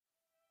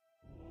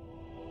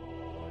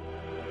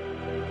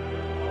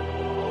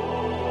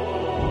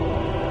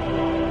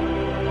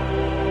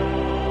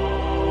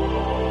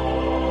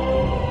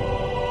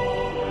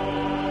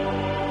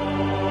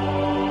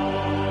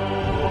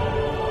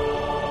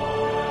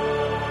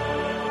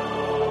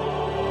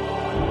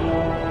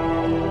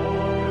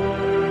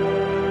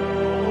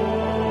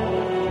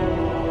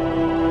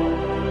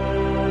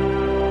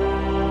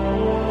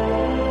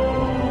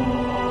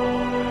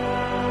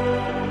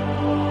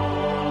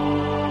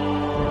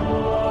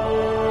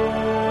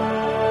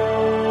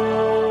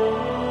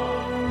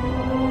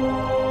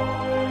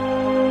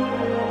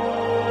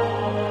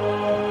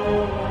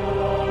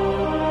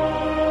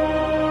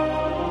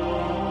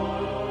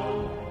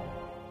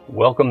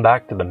Welcome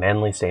back to the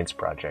Manly Saints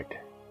Project,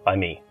 by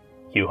me,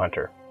 Hugh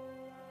Hunter.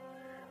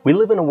 We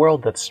live in a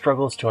world that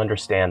struggles to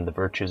understand the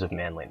virtues of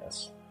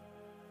manliness.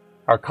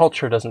 Our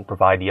culture doesn't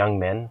provide young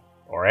men,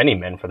 or any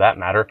men for that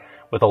matter,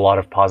 with a lot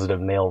of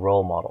positive male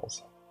role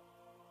models.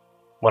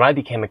 When I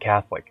became a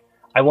Catholic,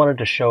 I wanted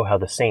to show how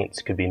the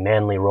saints could be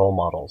manly role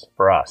models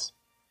for us.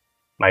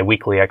 My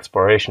weekly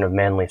exploration of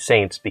manly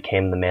saints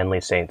became the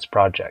Manly Saints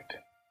Project.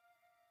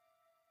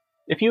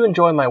 If you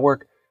enjoy my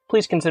work,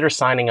 please consider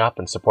signing up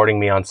and supporting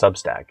me on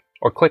Substack,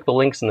 or click the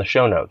links in the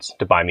show notes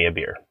to buy me a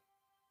beer.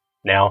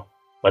 Now,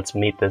 let's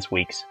meet this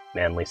week's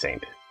Manly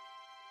Saint.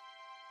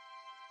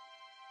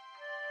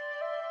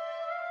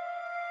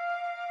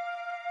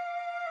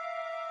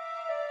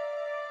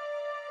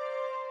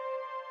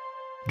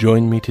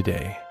 Join me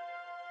today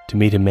to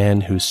meet a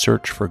man whose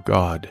search for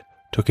God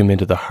took him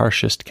into the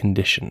harshest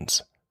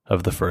conditions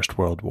of the First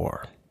World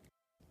War.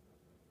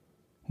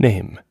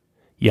 Name: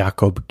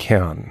 Jakob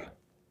Kern,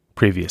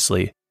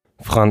 previously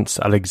Franz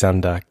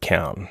Alexander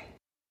Kern.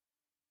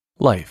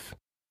 Life: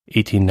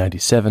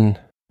 1897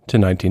 to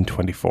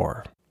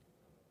 1924.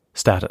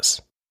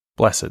 Status: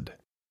 Blessed.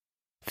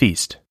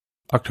 Feast: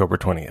 October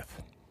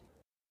 20th.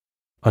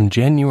 On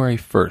January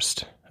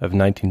 1st of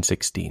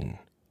 1916,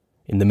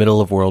 in the middle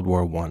of World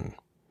War I,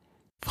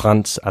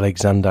 Franz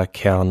Alexander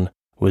Kern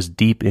was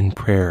deep in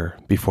prayer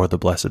before the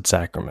Blessed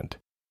Sacrament.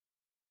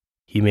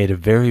 He made a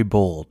very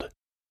bold,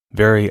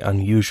 very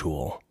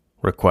unusual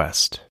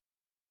request.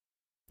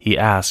 He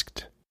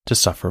asked to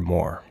suffer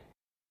more.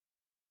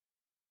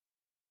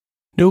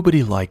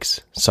 Nobody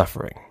likes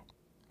suffering.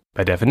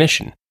 By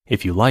definition,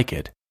 if you like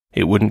it,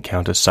 it wouldn't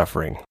count as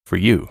suffering for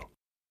you.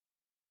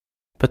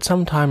 But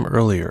some time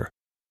earlier,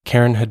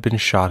 Kern had been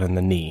shot in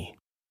the knee.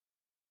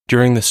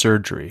 During the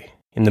surgery,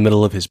 in the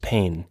middle of his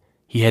pain,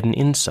 he had an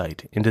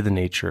insight into the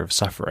nature of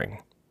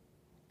suffering.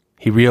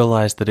 He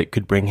realized that it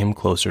could bring him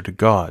closer to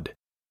God,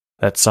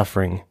 that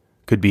suffering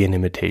could be an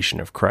imitation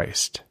of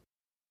Christ.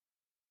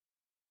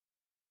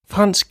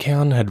 Franz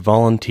Kern had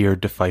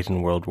volunteered to fight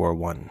in World War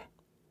I.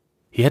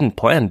 He hadn't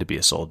planned to be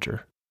a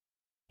soldier.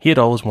 He had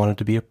always wanted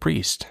to be a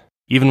priest,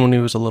 even when he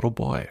was a little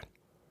boy.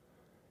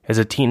 As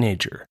a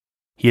teenager,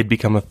 he had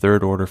become a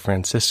Third-Order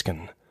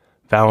Franciscan,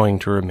 vowing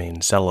to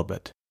remain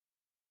celibate.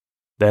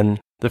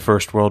 Then, the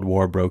First World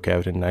War broke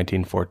out in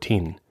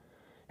 1914,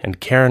 and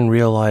Kern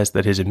realized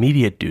that his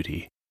immediate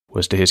duty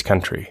was to his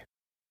country.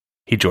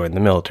 He joined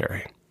the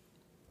military.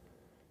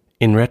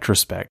 In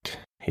retrospect,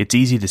 it's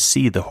easy to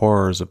see the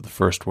horrors of the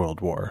First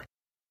World War.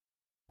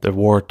 The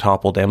war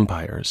toppled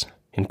empires,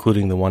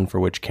 including the one for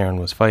which Kern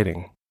was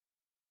fighting.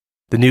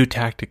 The new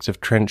tactics of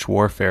trench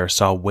warfare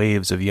saw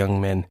waves of young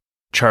men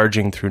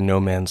charging through no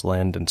man's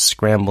land and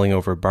scrambling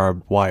over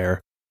barbed wire,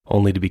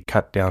 only to be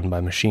cut down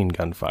by machine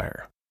gun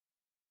fire.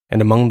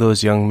 And among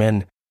those young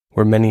men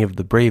were many of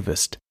the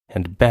bravest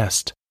and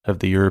best of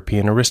the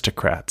European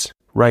aristocrats,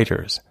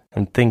 writers,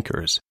 and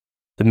thinkers,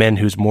 the men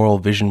whose moral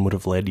vision would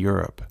have led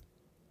Europe.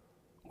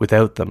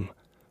 Without them,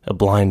 a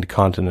blind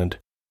continent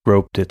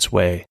groped its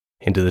way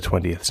into the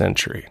 20th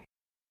century.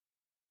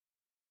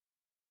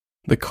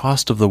 The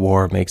cost of the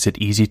war makes it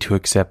easy to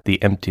accept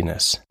the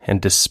emptiness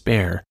and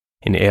despair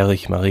in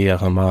Erich Maria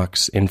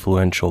Remarque's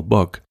influential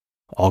book,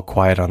 All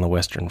Quiet on the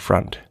Western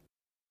Front.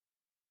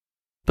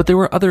 But there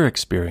were other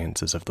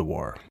experiences of the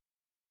war.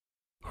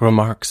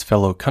 Remarque's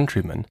fellow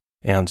countryman,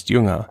 Ernst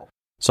Jünger,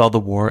 saw the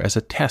war as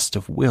a test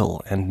of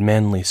will and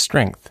manly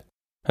strength,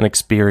 an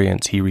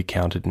experience he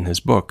recounted in his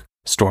book,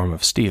 Storm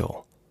of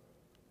Steel.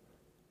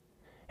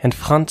 And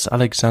Franz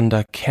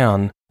Alexander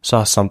Kern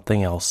saw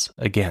something else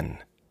again.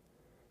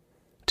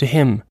 To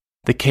him,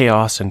 the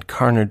chaos and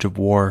carnage of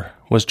war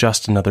was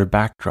just another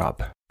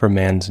backdrop for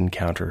man's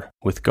encounter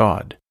with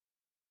God.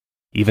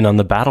 Even on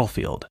the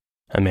battlefield,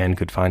 a man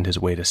could find his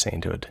way to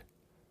sainthood.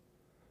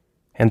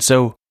 And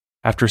so,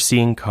 after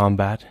seeing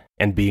combat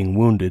and being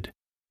wounded,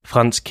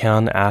 Franz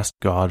Kern asked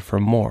God for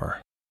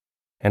more,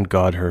 and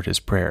God heard his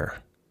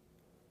prayer.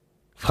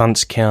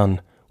 Franz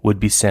Kern would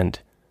be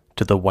sent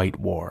to the White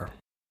War.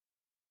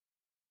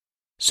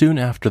 Soon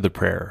after the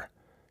prayer,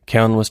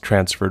 Kern was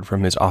transferred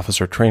from his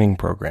officer training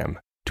program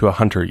to a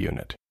hunter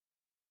unit.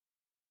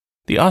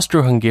 The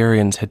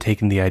Austro-Hungarians had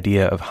taken the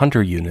idea of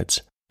hunter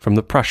units from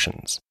the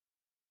Prussians.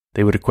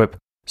 They would equip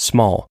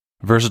small,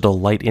 versatile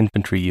light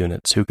infantry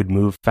units who could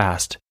move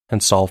fast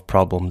and solve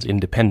problems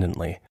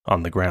independently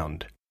on the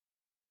ground.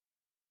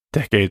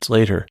 Decades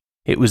later,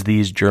 it was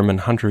these German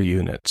hunter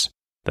units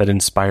that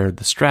inspired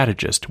the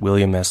strategist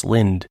William S.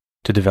 Lind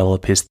to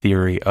develop his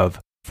theory of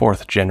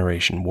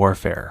fourth-generation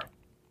warfare.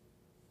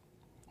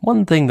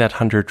 One thing that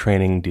hunter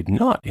training did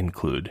not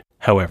include,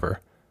 however,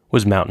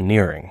 was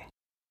mountaineering.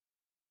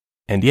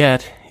 And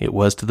yet, it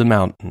was to the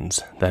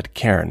mountains that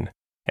Kern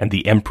and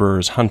the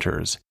Emperor's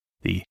hunters,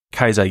 the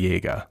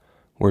Kaiserjäger,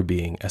 were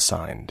being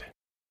assigned.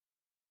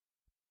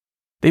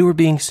 They were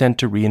being sent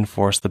to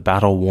reinforce the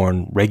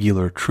battle-worn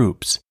regular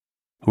troops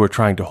who were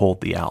trying to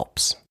hold the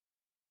Alps.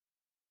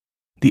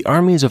 The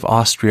armies of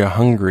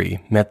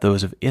Austria-Hungary met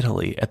those of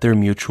Italy at their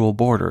mutual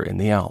border in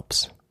the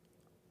Alps.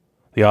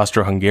 The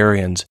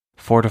Austro-Hungarians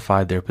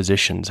fortified their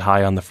positions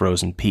high on the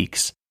frozen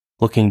peaks,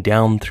 looking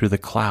down through the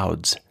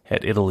clouds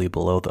at Italy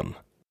below them.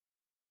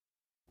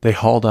 They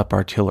hauled up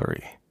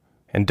artillery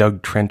and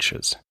dug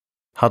trenches,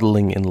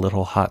 huddling in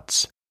little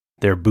huts,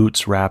 their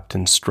boots wrapped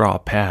in straw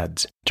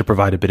pads to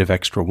provide a bit of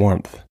extra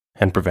warmth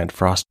and prevent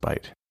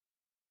frostbite.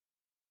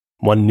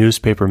 One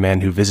newspaper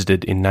man who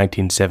visited in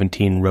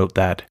 1917 wrote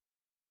that,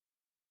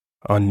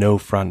 "On no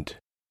front,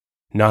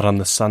 not on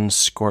the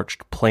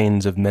sun-scorched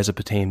plains of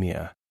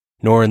Mesopotamia,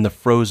 nor in the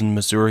frozen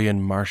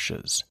Masurian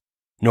marshes,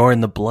 nor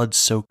in the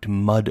blood-soaked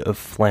mud of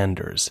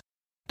Flanders,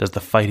 does the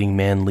fighting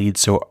man lead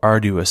so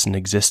arduous an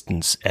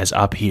existence as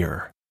up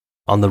here,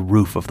 on the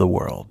roof of the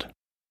world."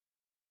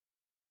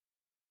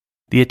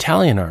 The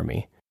Italian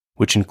army,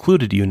 which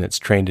included units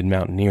trained in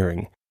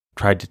mountaineering,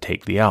 tried to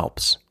take the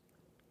Alps.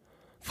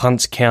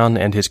 Franz Kern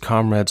and his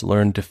comrades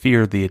learned to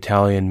fear the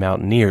Italian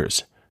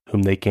mountaineers,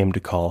 whom they came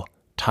to call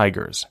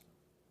tigers.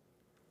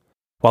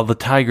 While the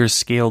tigers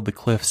scaled the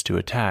cliffs to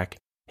attack,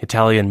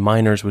 Italian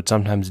miners would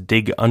sometimes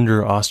dig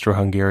under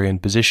Austro-Hungarian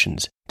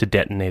positions to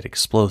detonate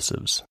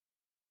explosives.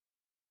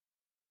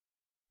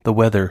 The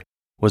weather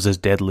was as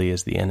deadly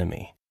as the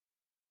enemy,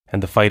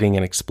 and the fighting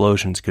and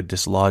explosions could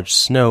dislodge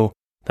snow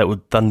that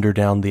would thunder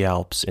down the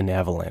Alps in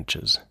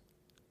avalanches.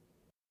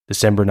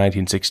 December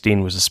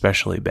 1916 was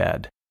especially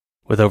bad,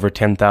 with over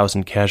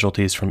 10,000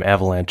 casualties from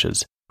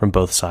avalanches from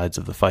both sides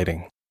of the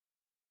fighting.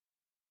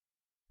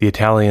 The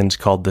Italians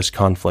called this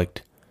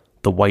conflict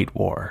the White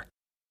War,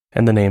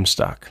 and the name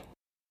stuck.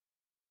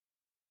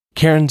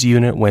 Kern's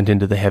unit went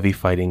into the heavy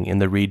fighting in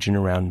the region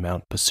around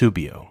Mount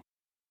Vesubio.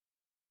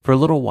 For a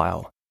little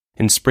while,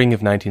 in spring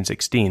of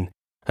 1916,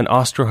 an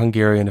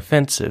Austro-Hungarian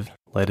offensive,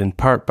 led in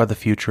part by the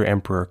future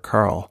Emperor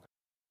Karl,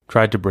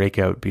 tried to break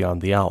out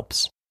beyond the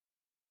Alps.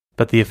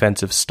 But the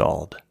offensive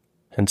stalled,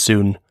 and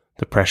soon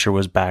the pressure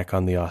was back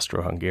on the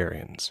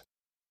Austro-Hungarians.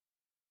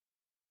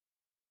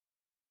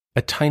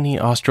 A tiny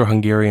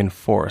Austro-Hungarian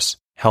force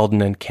held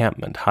an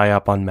encampment high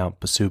up on Mount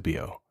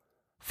Vesubio,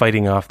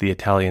 fighting off the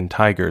Italian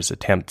tigers'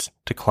 attempts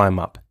to climb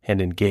up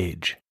and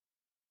engage.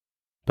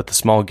 But the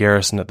small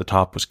garrison at the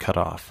top was cut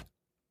off.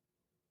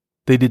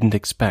 They didn't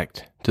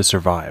expect to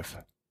survive.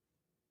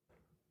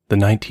 The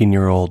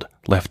 19-year-old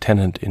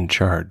lieutenant in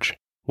charge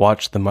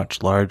watched the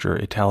much larger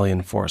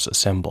Italian force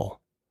assemble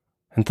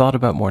and thought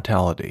about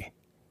mortality,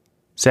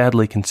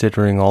 sadly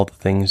considering all the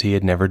things he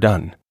had never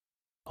done,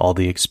 all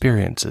the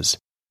experiences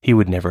he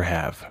would never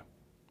have.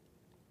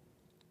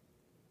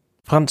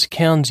 Franz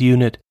Kern's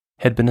unit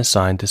had been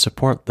assigned to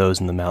support those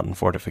in the mountain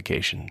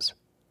fortifications.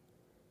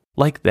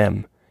 Like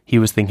them, he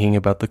was thinking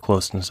about the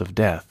closeness of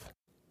death.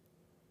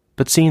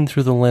 But seen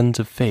through the lens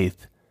of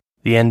faith,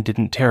 the end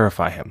didn't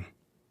terrify him.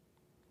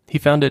 He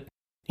found it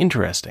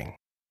interesting.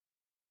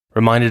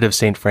 Reminded of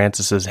St.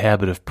 Francis's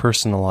habit of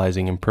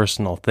personalizing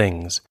impersonal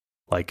things,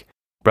 like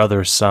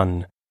brother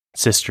sun,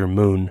 sister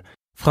moon,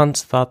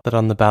 Franz thought that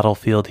on the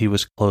battlefield he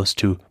was close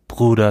to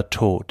Bruder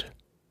Tod,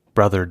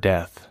 brother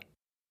death.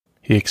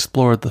 He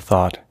explored the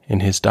thought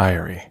in his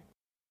diary.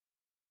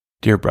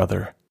 "Dear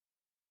brother,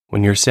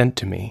 when you're sent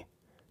to me,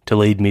 to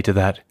lead me to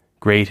that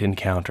great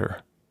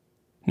encounter,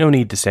 no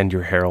need to send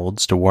your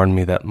heralds to warn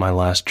me that my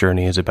last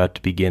journey is about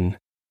to begin.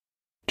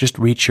 Just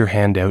reach your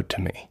hand out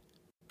to me.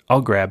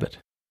 I'll grab it."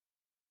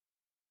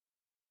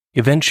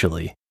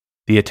 Eventually,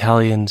 the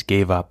Italians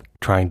gave up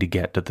trying to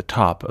get to the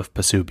top of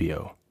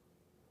Vesubio.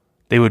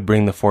 They would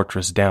bring the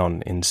fortress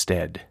down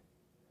instead.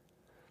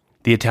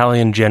 The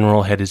Italian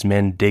general had his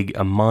men dig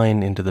a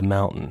mine into the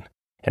mountain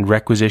and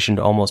requisitioned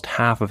almost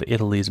half of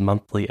Italy's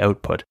monthly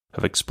output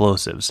of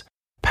explosives,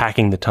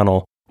 packing the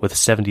tunnel with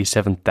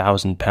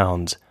 77,000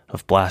 pounds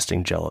of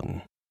blasting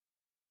gelatin.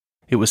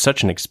 It was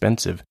such an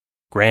expensive,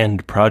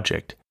 grand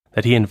project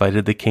that he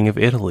invited the King of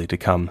Italy to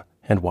come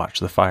and watch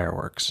the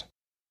fireworks.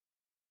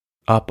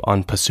 Up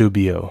on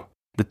Vesubio,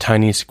 the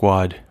tiny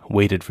squad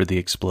waited for the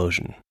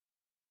explosion.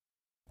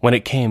 When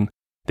it came,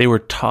 they were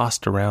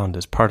tossed around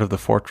as part of the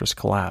fortress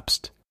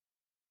collapsed.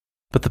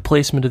 But the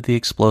placement of the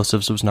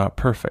explosives was not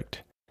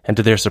perfect, and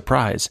to their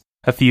surprise,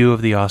 a few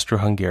of the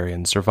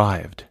Austro-Hungarians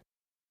survived.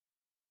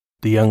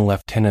 The young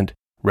lieutenant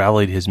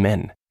rallied his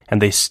men,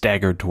 and they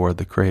staggered toward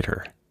the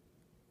crater.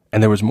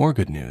 And there was more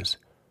good news.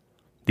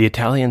 The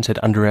Italians had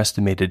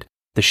underestimated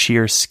the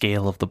sheer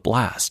scale of the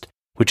blast,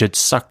 which had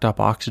sucked up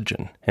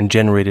oxygen and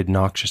generated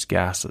noxious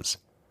gases.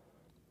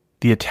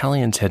 The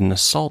Italians had an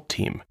assault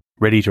team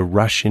ready to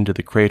rush into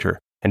the crater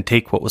and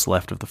take what was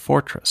left of the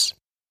fortress.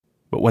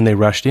 But when they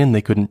rushed in,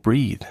 they couldn't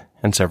breathe,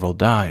 and several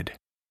died.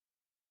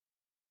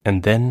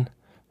 And then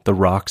the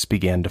rocks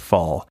began to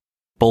fall,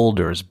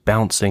 boulders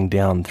bouncing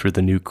down through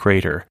the new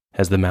crater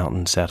as the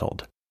mountain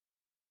settled.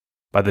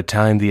 By the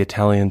time the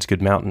Italians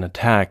could mount an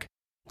attack,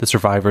 the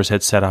survivors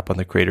had set up on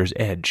the crater's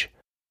edge,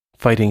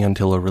 fighting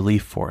until a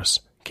relief force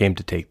came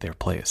to take their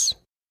place.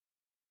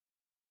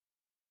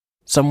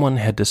 Someone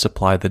had to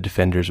supply the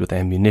defenders with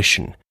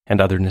ammunition and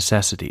other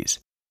necessities,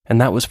 and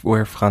that was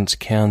where Franz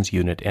Kern's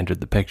unit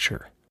entered the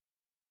picture.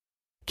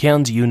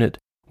 Kern's unit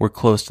were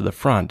close to the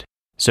front,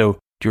 so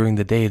during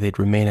the day they'd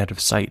remain out of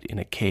sight in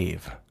a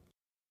cave.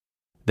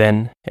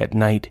 Then, at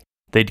night,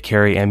 they'd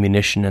carry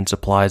ammunition and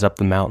supplies up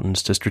the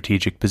mountains to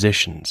strategic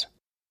positions.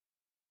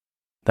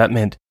 That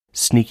meant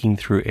sneaking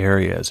through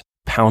areas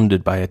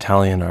pounded by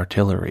Italian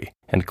artillery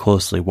and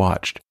closely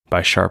watched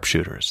by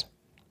sharpshooters.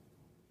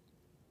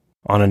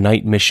 On a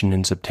night mission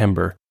in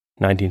September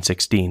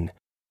 1916,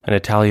 an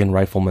Italian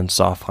rifleman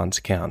saw Franz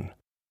Kern.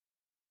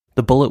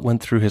 The bullet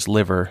went through his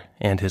liver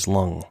and his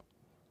lung.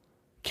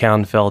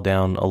 Kern fell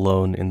down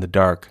alone in the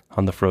dark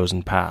on the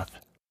frozen path.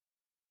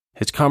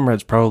 His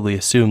comrades probably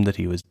assumed that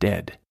he was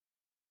dead.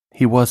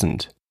 He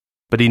wasn't,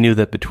 but he knew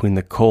that between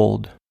the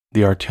cold,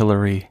 the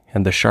artillery,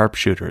 and the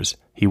sharpshooters,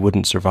 he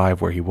wouldn't survive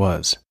where he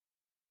was.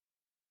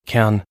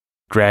 Kern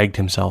dragged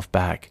himself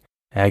back,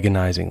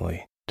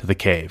 agonizingly, to the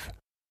cave.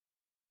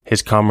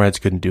 His comrades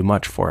couldn't do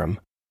much for him,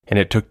 and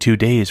it took 2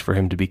 days for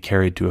him to be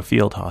carried to a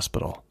field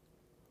hospital.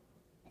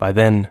 By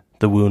then,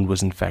 the wound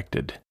was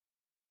infected.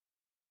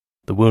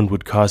 The wound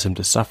would cause him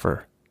to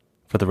suffer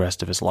for the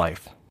rest of his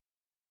life.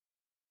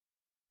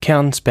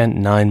 Kern spent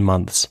 9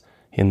 months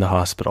in the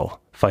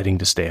hospital, fighting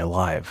to stay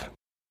alive.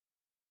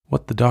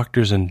 What the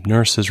doctors and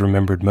nurses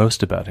remembered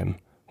most about him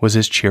was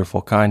his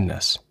cheerful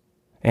kindness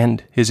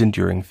and his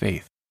enduring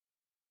faith.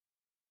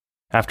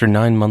 After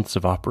 9 months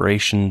of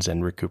operations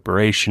and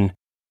recuperation,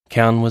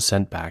 Kern was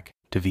sent back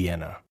to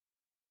Vienna.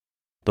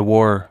 The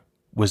war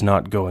was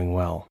not going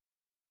well.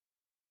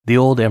 The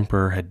old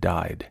emperor had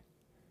died.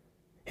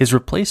 His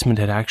replacement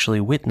had actually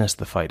witnessed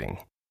the fighting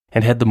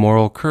and had the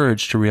moral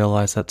courage to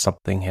realize that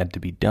something had to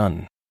be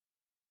done.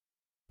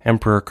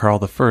 Emperor Karl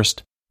I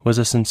was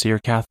a sincere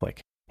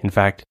Catholic. In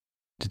fact,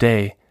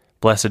 today,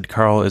 Blessed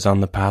Karl is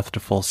on the path to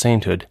full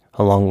sainthood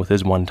along with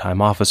his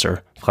one-time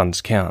officer,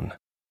 Franz Kern.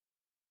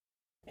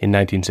 In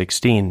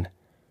 1916,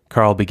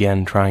 Karl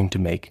began trying to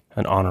make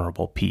an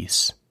honorable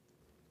peace.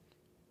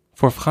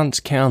 For Franz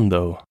Kern,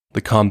 though,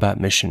 the combat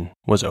mission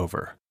was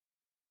over.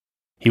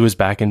 He was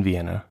back in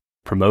Vienna,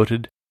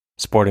 promoted,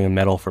 sporting a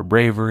medal for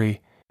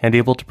bravery, and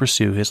able to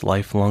pursue his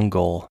lifelong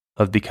goal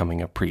of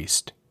becoming a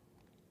priest.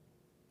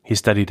 He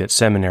studied at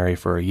seminary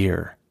for a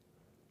year.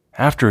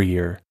 After a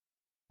year,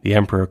 the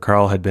Emperor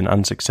Karl had been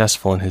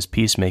unsuccessful in his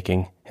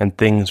peacemaking, and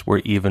things were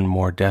even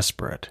more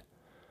desperate.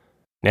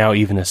 Now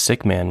even a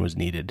sick man was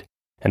needed,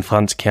 and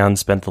Franz Kern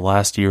spent the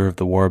last year of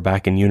the war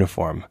back in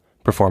uniform,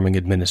 performing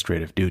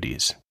administrative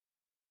duties.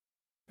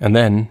 And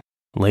then,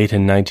 late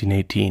in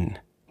 1918,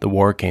 the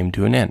war came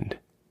to an end.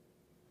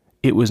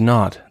 It was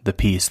not the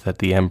peace that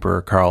the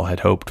Emperor Karl had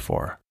hoped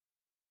for.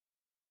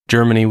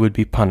 Germany would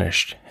be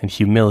punished and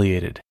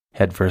humiliated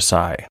at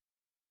Versailles.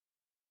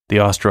 The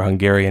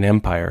Austro-Hungarian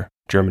Empire,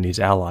 Germany's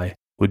ally,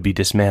 would be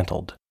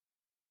dismantled.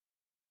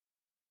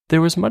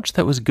 There was much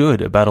that was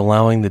good about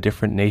allowing the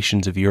different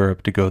nations of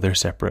Europe to go their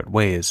separate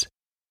ways.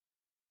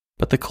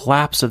 But the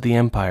collapse of the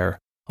empire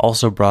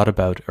also brought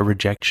about a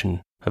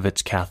rejection of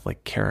its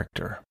Catholic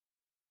character.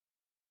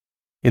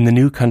 In the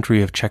new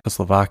country of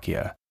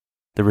Czechoslovakia,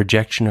 the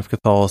rejection of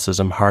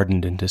Catholicism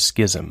hardened into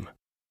schism.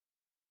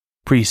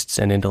 Priests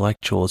and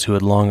intellectuals who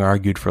had long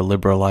argued for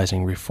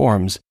liberalizing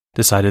reforms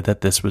decided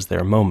that this was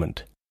their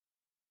moment.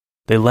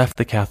 They left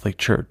the Catholic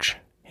Church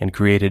and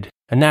created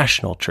a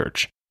national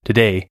church,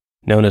 today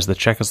known as the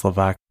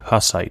Czechoslovak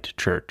Hussite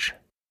Church.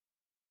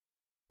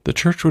 The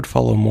church would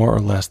follow more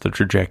or less the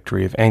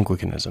trajectory of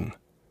Anglicanism,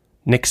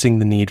 nixing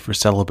the need for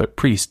celibate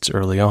priests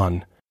early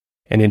on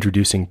and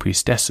introducing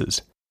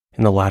priestesses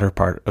in the latter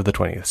part of the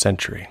 20th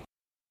century.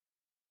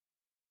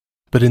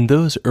 But in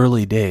those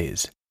early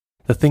days,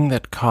 the thing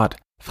that caught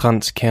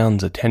Franz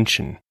Kern's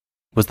attention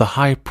was the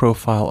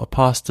high-profile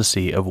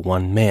apostasy of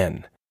one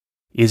man,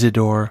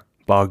 Isidor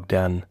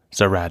Bogdan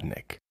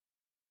Zaradnik.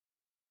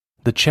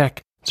 The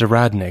Czech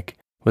Zaradnik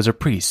was a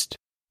priest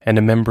and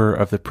a member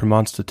of the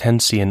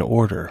Premonstratensian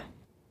order,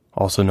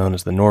 also known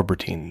as the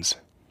Norbertines.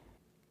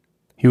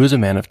 He was a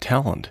man of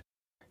talent,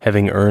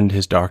 having earned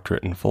his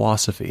doctorate in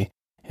philosophy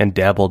and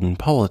dabbled in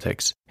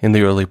politics in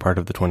the early part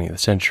of the 20th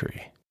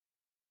century.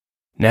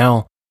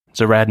 Now,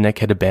 Zaradnik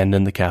had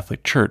abandoned the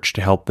Catholic Church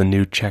to help the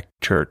new Czech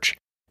Church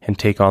and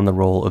take on the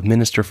role of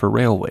Minister for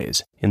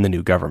Railways in the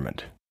new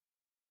government.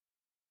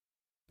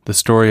 The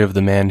story of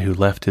the man who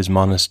left his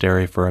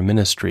monastery for a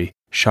ministry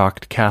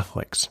shocked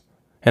Catholics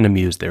and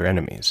amused their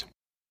enemies.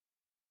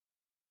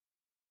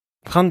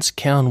 Franz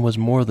Kern was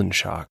more than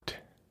shocked.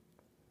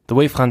 The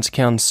way Franz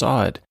Kern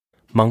saw it,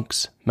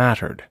 monks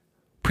mattered,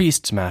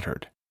 priests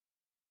mattered.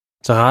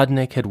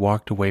 Zaradnik had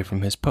walked away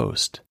from his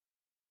post.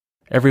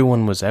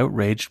 Everyone was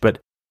outraged, but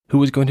who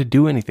was going to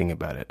do anything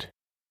about it?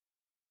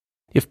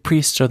 If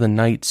priests are the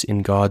knights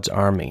in God's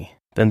army,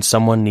 then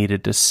someone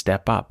needed to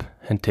step up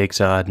and take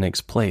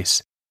Zaradnik's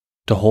place,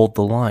 to hold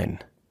the line,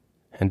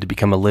 and to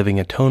become a living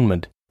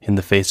atonement in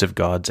the face of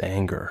God's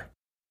anger.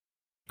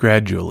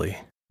 Gradually,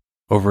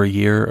 over a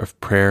year of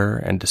prayer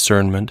and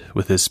discernment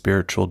with his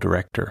spiritual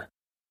director,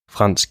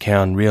 Franz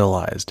Kern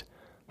realized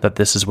that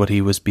this is what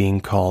he was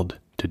being called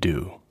to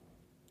do.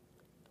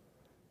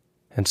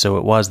 And so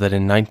it was that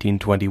in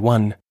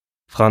 1921,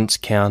 Franz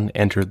Kern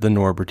entered the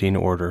Norbertine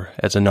order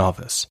as a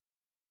novice,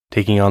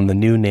 taking on the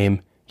new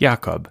name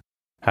Jakob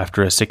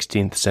after a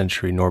 16th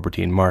century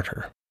Norbertine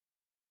martyr.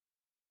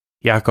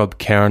 Jakob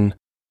Kern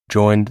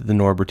joined the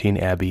Norbertine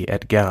Abbey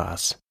at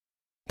Geraas,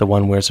 the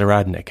one where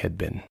Zaradnik had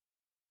been.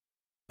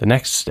 The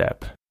next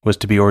step was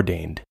to be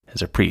ordained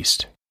as a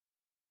priest.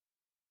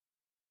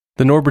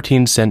 The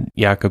Norbertines sent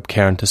Jakob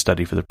Kern to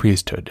study for the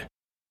priesthood,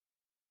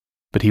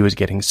 but he was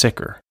getting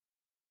sicker.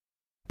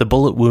 The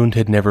bullet wound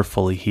had never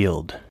fully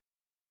healed.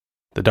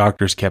 The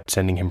doctors kept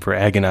sending him for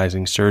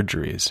agonizing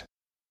surgeries.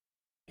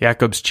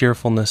 Jakob's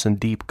cheerfulness and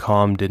deep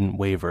calm didn't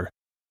waver.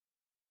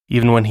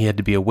 Even when he had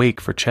to be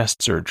awake for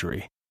chest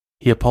surgery,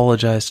 he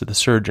apologized to the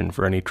surgeon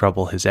for any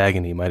trouble his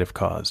agony might have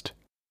caused.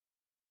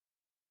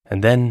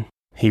 And then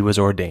he was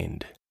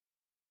ordained.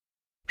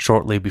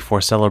 Shortly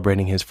before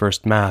celebrating his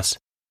first Mass,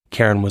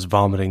 Kern was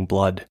vomiting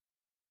blood,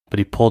 but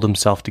he pulled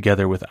himself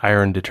together with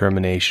iron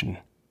determination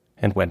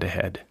and went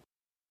ahead.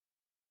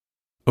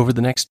 Over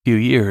the next few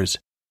years,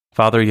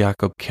 Father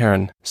Jakob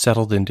Kern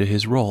settled into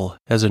his role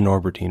as a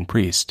Norbertine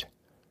priest.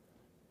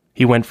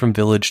 He went from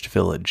village to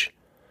village,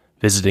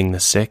 visiting the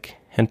sick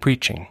and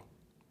preaching.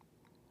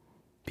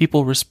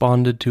 People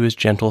responded to his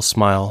gentle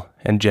smile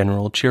and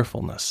general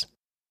cheerfulness,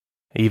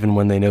 even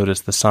when they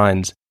noticed the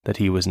signs that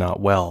he was not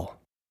well.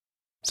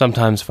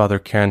 Sometimes Father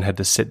Kern had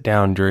to sit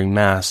down during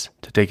Mass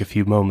to take a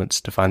few moments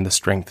to find the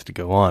strength to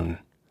go on.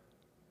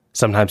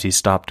 Sometimes he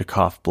stopped to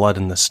cough blood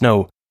in the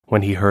snow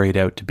when he hurried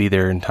out to be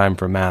there in time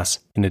for Mass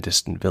in a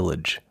distant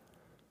village.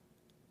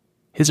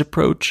 His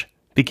approach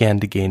began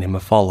to gain him a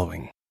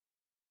following.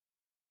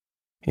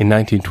 In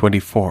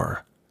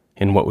 1924,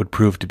 in what would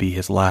prove to be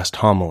his last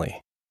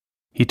homily,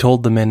 he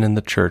told the men in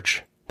the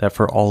church that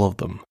for all of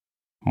them,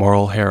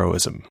 moral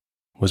heroism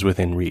was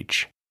within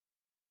reach.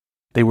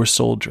 They were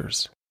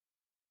soldiers.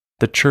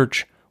 The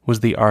church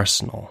was the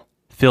arsenal,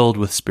 filled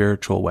with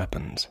spiritual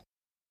weapons.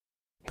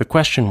 The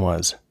question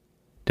was,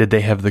 did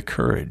they have the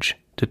courage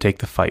to take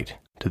the fight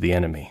to the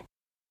enemy?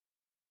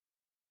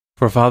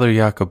 For Father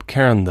Jakob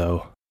Kern,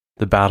 though,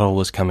 the battle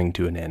was coming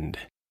to an end.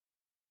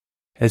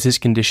 As his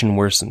condition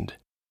worsened,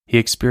 he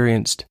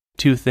experienced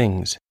two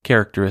things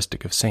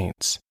characteristic of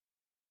saints.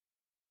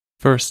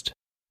 First,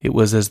 it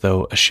was as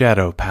though a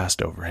shadow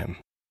passed over him.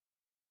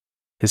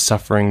 His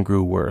suffering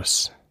grew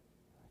worse.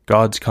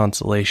 God's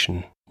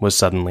consolation was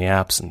suddenly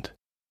absent.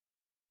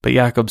 But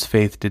Jakob's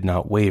faith did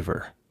not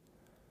waver.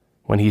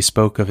 When he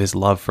spoke of his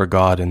love for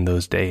God in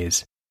those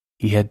days,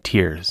 he had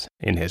tears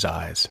in his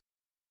eyes.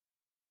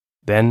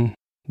 Then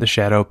the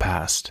shadow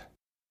passed,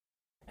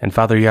 and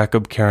Father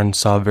Jakob Kern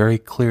saw very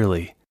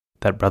clearly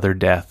that Brother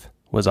Death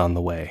was on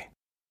the way.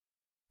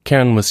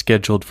 Kern was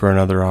scheduled for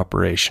another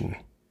operation,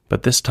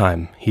 but this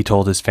time he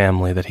told his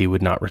family that he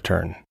would not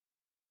return.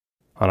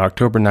 On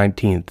October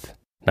 19th,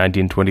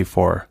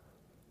 1924,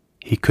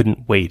 he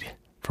couldn't wait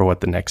for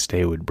what the next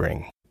day would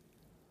bring.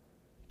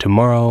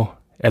 Tomorrow,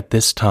 at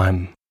this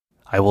time,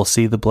 I will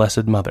see the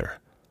Blessed Mother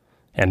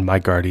and my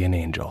guardian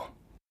angel.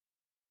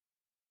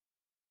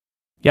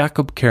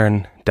 Jakob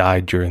Kern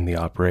died during the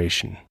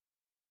operation.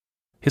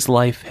 His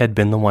life had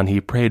been the one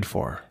he prayed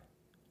for.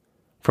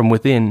 From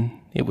within,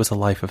 it was a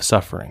life of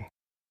suffering.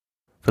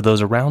 For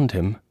those around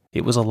him,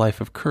 it was a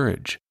life of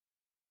courage.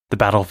 The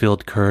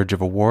battlefield courage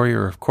of a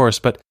warrior, of course,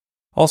 but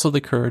also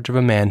the courage of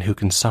a man who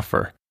can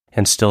suffer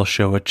and still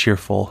show a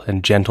cheerful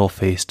and gentle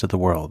face to the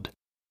world,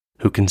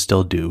 who can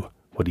still do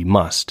what he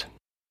must.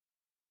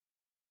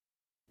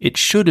 It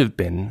should have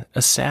been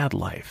a sad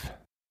life.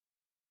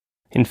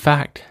 In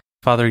fact,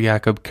 Father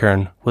Jakob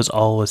Kern was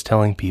always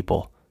telling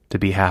people to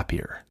be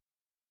happier.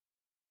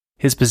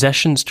 His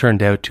possessions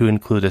turned out to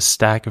include a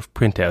stack of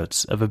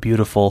printouts of a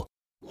beautiful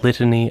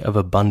Litany of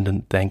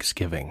Abundant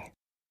Thanksgiving.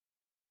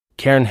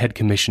 Kern had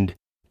commissioned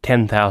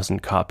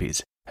 10,000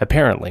 copies,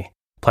 apparently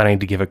planning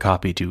to give a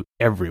copy to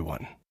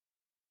everyone.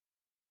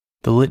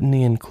 The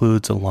litany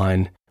includes a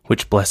line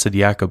which Blessed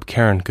Jakob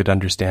Kern could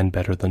understand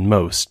better than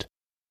most,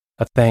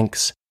 a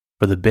thanks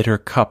for the bitter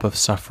cup of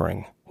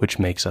suffering which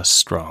makes us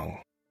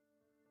strong.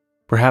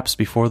 Perhaps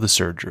before the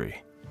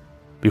surgery,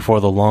 before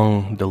the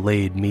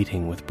long-delayed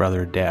meeting with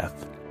Brother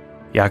Death,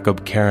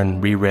 Jakob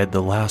Kern reread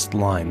the last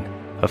line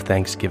of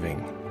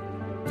thanksgiving.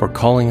 For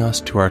calling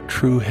us to our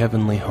true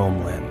heavenly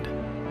homeland,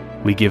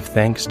 we give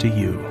thanks to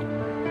you,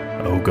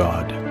 O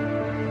God.